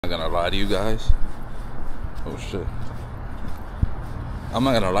I'm not gonna lie to you guys. Oh shit. I'm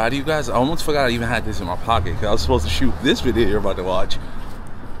not gonna lie to you guys. I almost forgot I even had this in my pocket because I was supposed to shoot this video you're about to watch.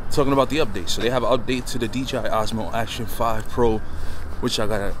 Talking about the update. So they have an update to the Dji Osmo Action 5 Pro, which I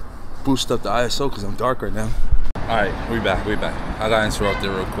gotta boost up the ISO because I'm dark right now. Alright, we back. I got interrupted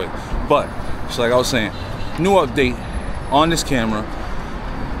real quick. But, so like I was saying, new update on this camera.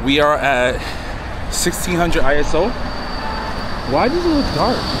 We are at 1600 ISO. Why does it look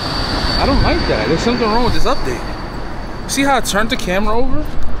dark? I don't like that. There's something wrong with this update. See how I turned the camera over?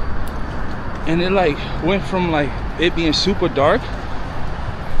 And it like went from like it being super dark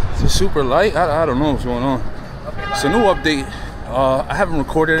to super light. I don't know what's going on. So new update. I haven't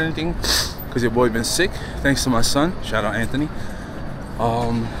recorded anything because your boy been sick. Thanks to my son. Shout out Anthony.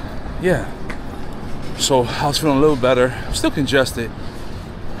 Yeah. So I was feeling a little better. I'm still congested.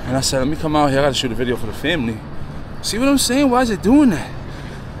 And I said, let me come out here. I gotta shoot a video for the family. See what I'm saying? Why is it doing that?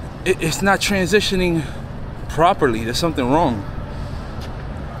 It's not transitioning properly. There's something wrong.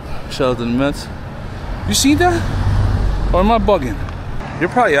 Shout out to the Mets. You see that? Or am I bugging? You're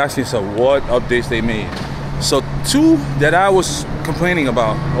probably asking yourself what updates they made. So two that I was complaining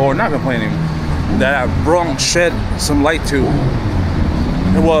about, or not complaining, that I shed some light to,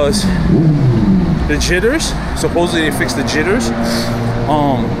 it was the jitters. Supposedly they fixed the jitters.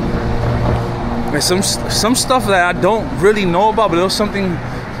 And some stuff that I don't really know about, but it was something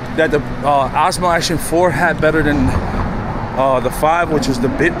that the Osmo Action 4 had better than the 5, which was the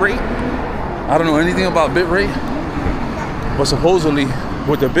bit rate. I don't know anything about bit rate, but supposedly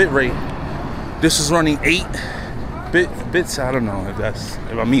with the bit rate, this was running 8 bits. I don't know if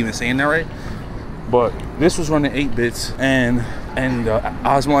I'm even saying that right, but this was running 8 bits, and the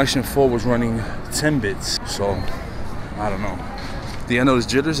Osmo Action 4 was running 10 bits. So I don't know. Do I notice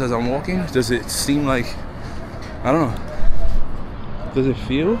jitters as I'm walking? Does it seem like, I don't know. Does it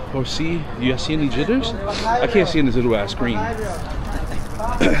feel or see? Do you see any jitters? I can't see in this little ass screen.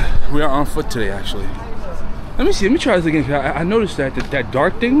 We are on foot today, actually. Let me see. Let me try this again. I noticed that that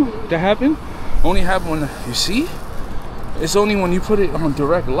dark thing that happened only happened when, you see? It's only when you put it on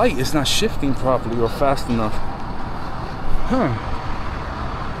direct light. It's not shifting properly or fast enough. Huh.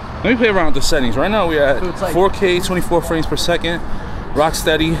 Let me play around with the settings. Right now we're at 4K, 24 frames per second. Rock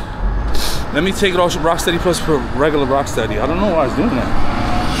steady. Let me take it off rock steady plus for regular rock steady. I don't know why I was doing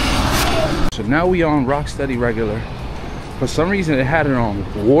that. So now we on rock steady regular. For some reason it had it on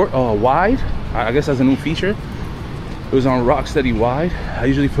wide. I guess that's a new feature. It was on rock steady wide. I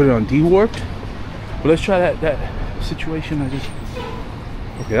usually put it on de-warped. But let's try that situation.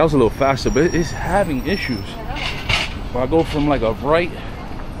 Okay, that was a little faster, but it's having issues. So I go from like a bright,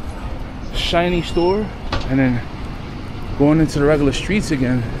 shiny store and then going into the regular streets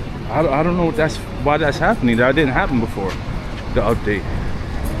again. I don't know why that's happening. That didn't happen before the update.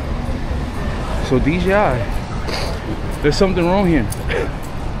 So DJI, there's something wrong here.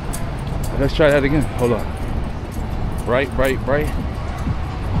 Let's try that again. Hold on. Bright,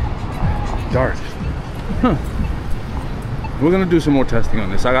 dark. Huh. We're gonna do some more testing on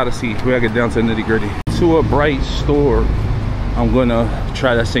this. I gotta see. We gotta get down to the nitty gritty. To a bright store, I'm gonna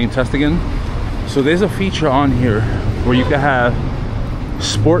try that same test again. So there's a feature on here where you can have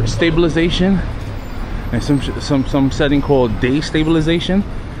sport stabilization and some setting called day stabilization.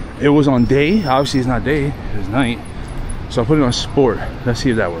 It was on day. Obviously it's not day, it's night. So I put it on sport. Let's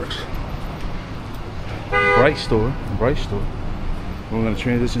see if that works. Bright store. We're gonna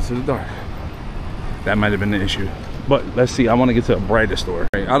transition to the dark. That might have been the issue, but let's see. I want to get to a brighter store.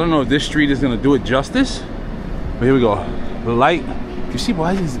 I don't know if this street is gonna do it justice, but here we go. The light. You see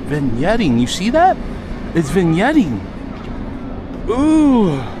why it's vignetting? You see that? It's vignetting.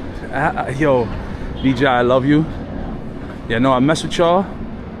 Ooh. Yo, DJI, I love you. Yeah, no, I mess with y'all.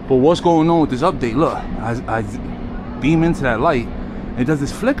 But what's going on with this update? Look, I beam into that light. It does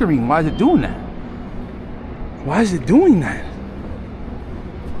this flickering. Why is it doing that? Why is it doing that?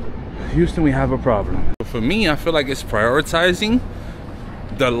 Houston, we have a problem. For me, I feel like it's prioritizing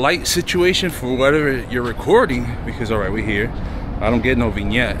the light situation for whatever you're recording. Because, all right, we're here. I don't get no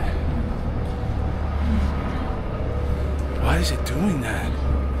vignette. Why is it doing that?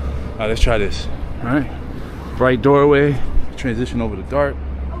 All right, let's try this. All right, bright doorway, transition over to dark.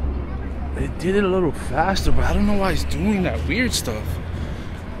 It did it a little faster, but I don't know why it's doing that weird stuff.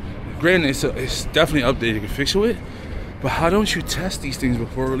 Granted, it's definitely an update you can fix it, but how don't you test these things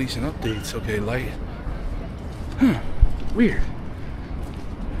before releasing updates? Okay, light. Huh, weird.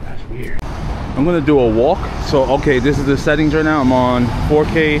 That's weird. I'm gonna do a walk. So, okay, this is the settings right now. I'm on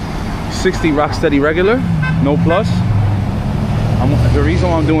 4K 60 rock steady regular, no plus. The reason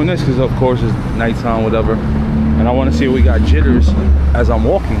why I'm doing this, because of course it's nighttime, whatever. and I want to see if we got jitters as I'm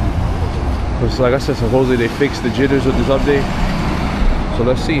walking. Because like I said, supposedly they fixed the jitters with this update. So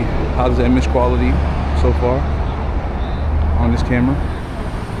let's see, how's the image quality so far on this camera.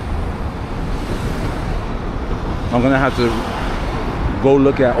 I'm gonna have to go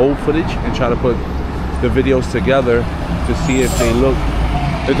look at old footage and try to put the videos together to see if they look,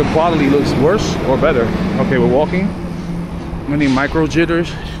 if the quality looks worse or better. Okay, we're walking. Any micro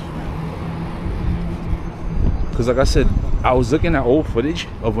jitters? Because like I said, I was looking at old footage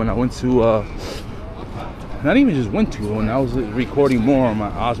of when I went to, not even just went to, when I was recording more on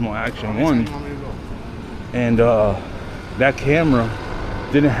my Osmo Action 1. And that camera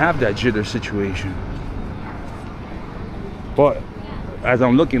didn't have that jitter situation. But as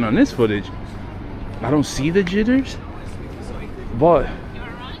I'm looking on this footage, I don't see the jitters. But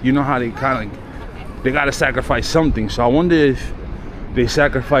you know how they kind of, they gotta sacrifice something. So I wonder if they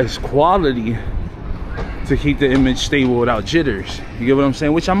sacrifice quality to keep the image stable without jitters. You get what I'm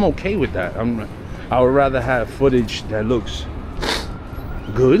saying? Which I'm okay with that. I would rather have footage that looks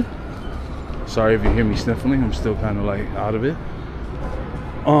good. Sorry if you hear me sniffling. I'm still kind of like out of it.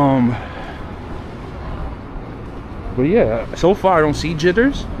 But yeah, so far I don't see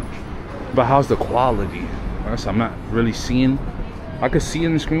jitters. But how's the quality? I'm not really seeing. I could see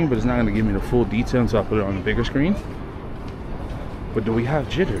in the screen, but it's not gonna give me the full detail until I put it on the bigger screen. But do we have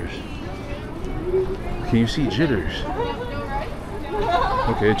jitters? Can you see jitters?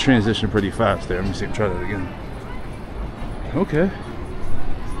 Okay, it transitioned pretty fast there. Let me see, try that again. Okay.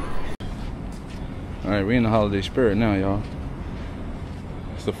 All right, we're in the holiday spirit now, y'all.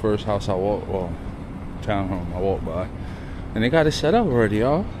 It's the first house I walk, well, townhome I walk by, and they got it set up already,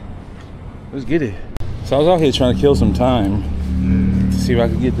 y'all. Let's get it. So I was out here trying to kill some time to see if I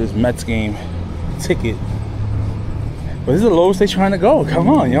could get this Mets game ticket. But this is the lowest they trying to go. Come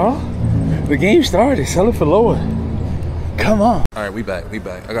on, y'all. The game started. Sell it for lower. Come on. All right, we back.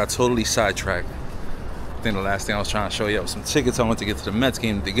 I got totally sidetracked. I think the last thing I was trying to show you was some tickets I want to get to the Mets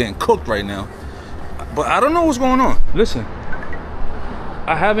game. They're getting cooked right now. But I don't know what's going on. Listen,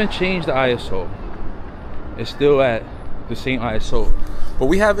 I haven't changed the ISO. It's still at the same ISO. But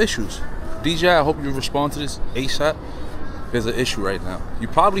we have issues. DJ, I hope you respond to this ASAP. There's an issue right now. You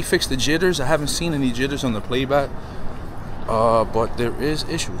probably fixed the jitters. I haven't seen any jitters on the playback. But there is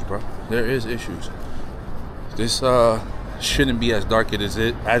issues, bro. There is issues. This shouldn't be as dark as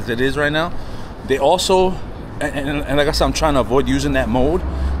it is right now. They also, and like I said, I'm trying to avoid using that mode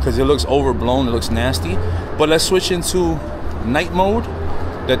because it looks overblown, it looks nasty. But let's switch into night mode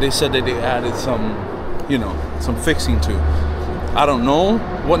that they said that they added some, you know, some fixing to. I don't know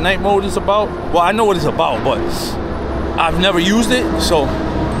what night mode is about. Well, I know what it's about, but I've never used it, so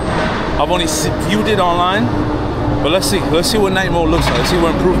I've only viewed it online. But let's see what night mode looks like. Let's see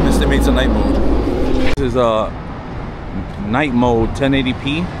what improvements they made to night mode. This is night mode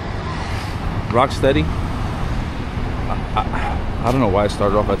 1080p, rock steady. I don't know why I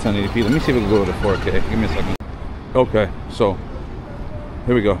started off at 1080p. Let me see if we can go to 4K. Give me a second. Okay, so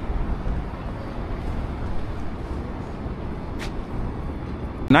here we go.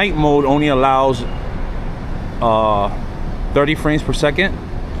 Night mode only allows 30 frames per second.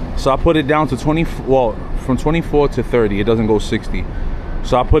 So I put it down to 20, well, from 24 to 30. It doesn't go 60.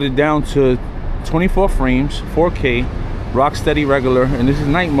 So I put it down to 24 frames, 4K, rock steady regular, and this is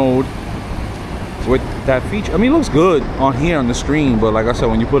night mode with that feature. I mean, it looks good on here on the screen, but like I said,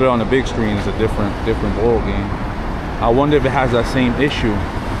 when you put it on the big screen, it's a different ball game. I wonder if it has that same issue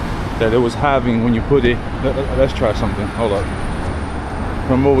that it was having when you put it. Let's try something. Hold up.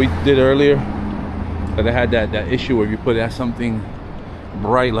 Remember what we did earlier? That it had that issue where you put it at something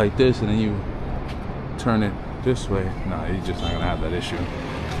bright like this and then you turn it this way. Nah, you're just not gonna have that issue.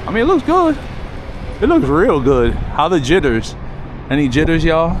 I mean, it looks good. It looks real good. How the jitters? Any jitters,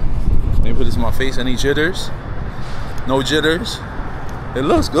 y'all? Let me put this in my face. Any jitters? No jitters. It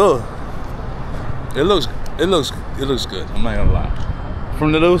looks good. It looks good. I'm not gonna lie.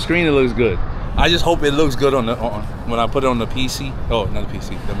 From the little screen, it looks good. I just hope it looks good on when I put it on the PC. Oh, not the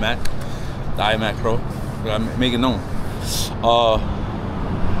PC, the Mac, the iMac Pro. I gotta make it known.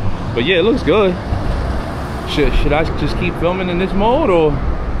 But yeah, it looks good. Should I just keep filming in this mode or?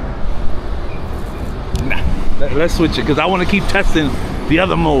 Nah, let's switch it because I want to keep testing the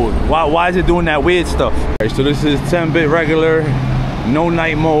other mode. Why is it doing that weird stuff? All right, so this is 10-bit regular, no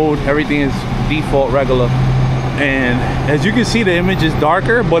night mode. Everything is default regular. And as you can see, the image is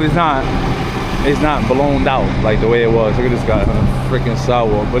darker, but it's not blown out like the way it was. Look at this guy, freaking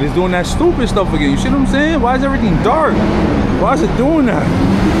sour. But it's doing that stupid stuff again. You see what I'm saying? Why is everything dark? Why is it doing that?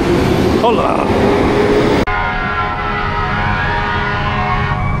 Hold up.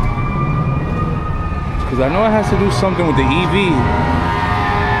 because I know it has to do something with the EV,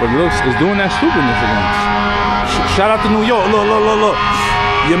 but it looks, it's doing that stupidness again. Shout out to New York. Look, look, look, look.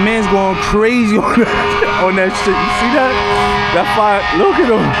 Your man's going crazy on that, on that shit. You see that? That fire. Look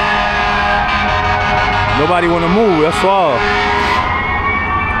at him. Nobody want to move. That's all.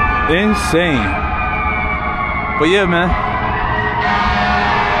 Insane. But yeah, man.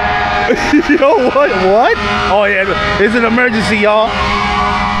 Yo, what? What? Oh yeah, it's an emergency, y'all.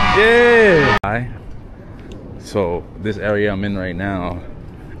 Yeah. Hi. So this area I'm in right now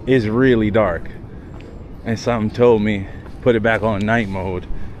is really dark, and something told me put it back on night mode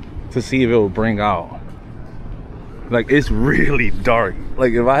to see if it will bring out. Like, it's really dark.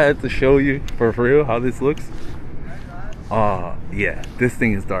 Like, if I had to show you for real how this looks, yeah, this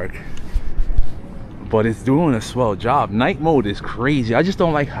thing is dark, but it's doing a swell job. Night mode is crazy. I just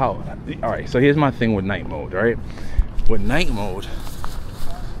don't like how. All right, so here's my thing with night mode. All right, with night mode,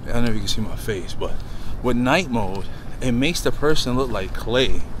 I don't know if you can see my face, but with night mode, it makes the person look like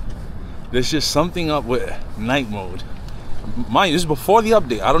clay. There's just something up with night mode. Mind you, this is before the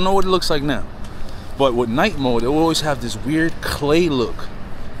update. I don't know what it looks like now, but with night mode, it will always have this weird clay look.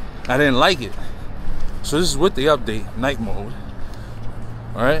 I didn't like it. So this is with the update, night mode.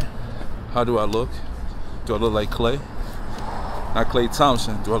 All right, how do I look? Do I look like clay? Not Clay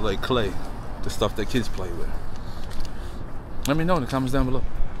Thompson. Do I look like clay? The stuff that kids play with. Let me know in the comments down below.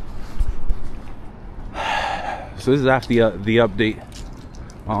 So this is after the update.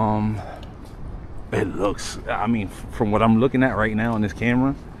 It looks, I mean, from what I'm looking at right now on this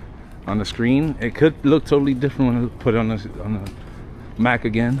camera, on the screen, it could look totally different when I put it on the Mac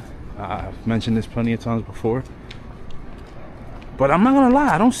again. I've mentioned this plenty of times before, but I'm not gonna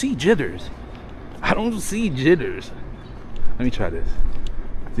lie, I don't see jitters. I don't see jitters. Let me try this.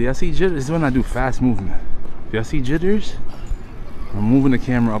 Do y'all see jitters? This is when I do fast movement. Do y'all see jitters? I'm moving the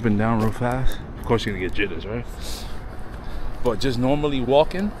camera up and down real fast. Of course you're gonna get jitters, right? But just normally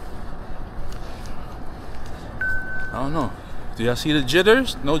walking, I don't know. Do y'all see the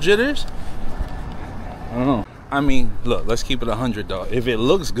jitters? No jitters? I don't know. I mean, look, let's keep it 100 though. If it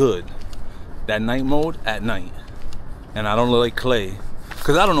looks good, that night mode at night, and I don't look like clay,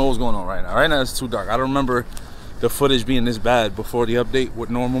 because I don't know what's going on right now. Right now it's too dark. I don't remember the footage being this bad before the update with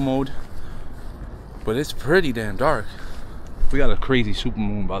normal mode, but it's pretty damn dark. We got a crazy super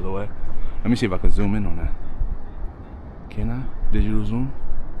moon, by the way. Let me see if I can zoom in on that. Can I? Digital zoom?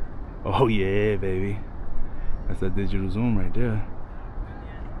 Oh yeah, baby. That's that digital zoom right there.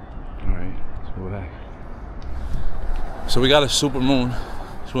 Alright, let's go back. So we got a super moon.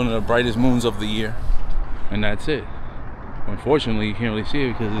 It's one of the brightest moons of the year. And that's it. Unfortunately, you can't really see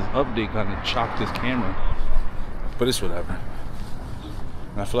it because this update kind of chopped this camera. But it's whatever.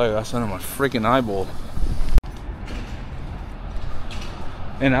 And I feel like that's under my freaking eyeball.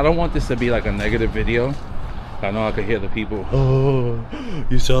 And I don't want this to be like a negative video. I know I could hear the people, oh,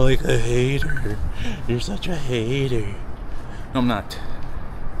 you sound like a hater. You're such a hater. No, I'm not.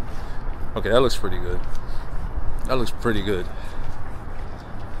 Okay, that looks pretty good. That looks pretty good.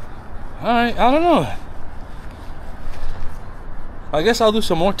 Alright, I don't know. I guess I'll do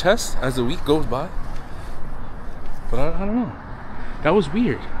some more tests as the week goes by. But I don't know. That was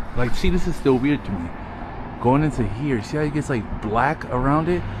weird. Like, see, this is still weird to me. Going into here, see how it gets like black around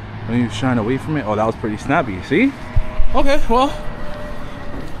it? When you shine away from it. Oh, that was pretty snappy. See? Okay, well,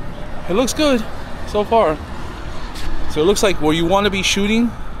 it looks good so far. So it looks like where you want to be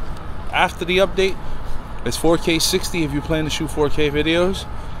shooting after the update is 4K 60 if you plan to shoot 4K videos.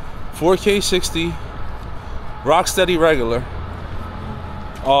 4K 60, Rocksteady regular.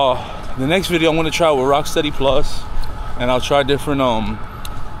 The next video I'm going to try with Rocksteady Plus, and I'll try different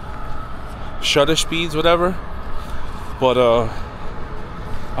shutter speeds, whatever. But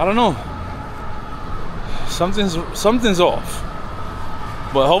I don't know. Something's off.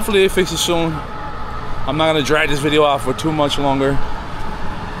 But hopefully they fix it soon. I'm not gonna drag this video out for too much longer.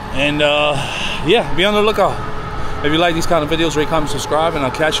 And yeah, be on the lookout. If you like these kind of videos, rate, comment, subscribe, and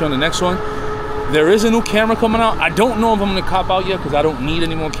I'll catch you on the next one. There is a new camera coming out. I don't know if I'm gonna cop out yet because I don't need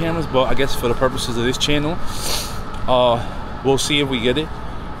any more cameras, but I guess for the purposes of this channel, we'll see if we get it.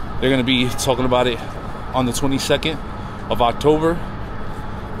 They're gonna be talking about it on the 22nd of October.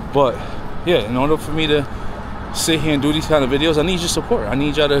 But yeah, in order for me to sit here and do these kind of videos, I need your support. I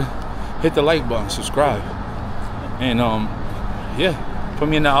need y'all to hit the like button, subscribe, and yeah, put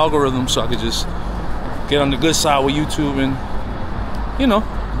me in the algorithm so I could just get on the good side with YouTube and, you know,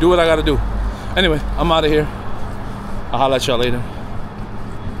 do what I gotta do. Anyway, I'm out of here. I'll holler at y'all later.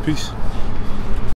 Peace.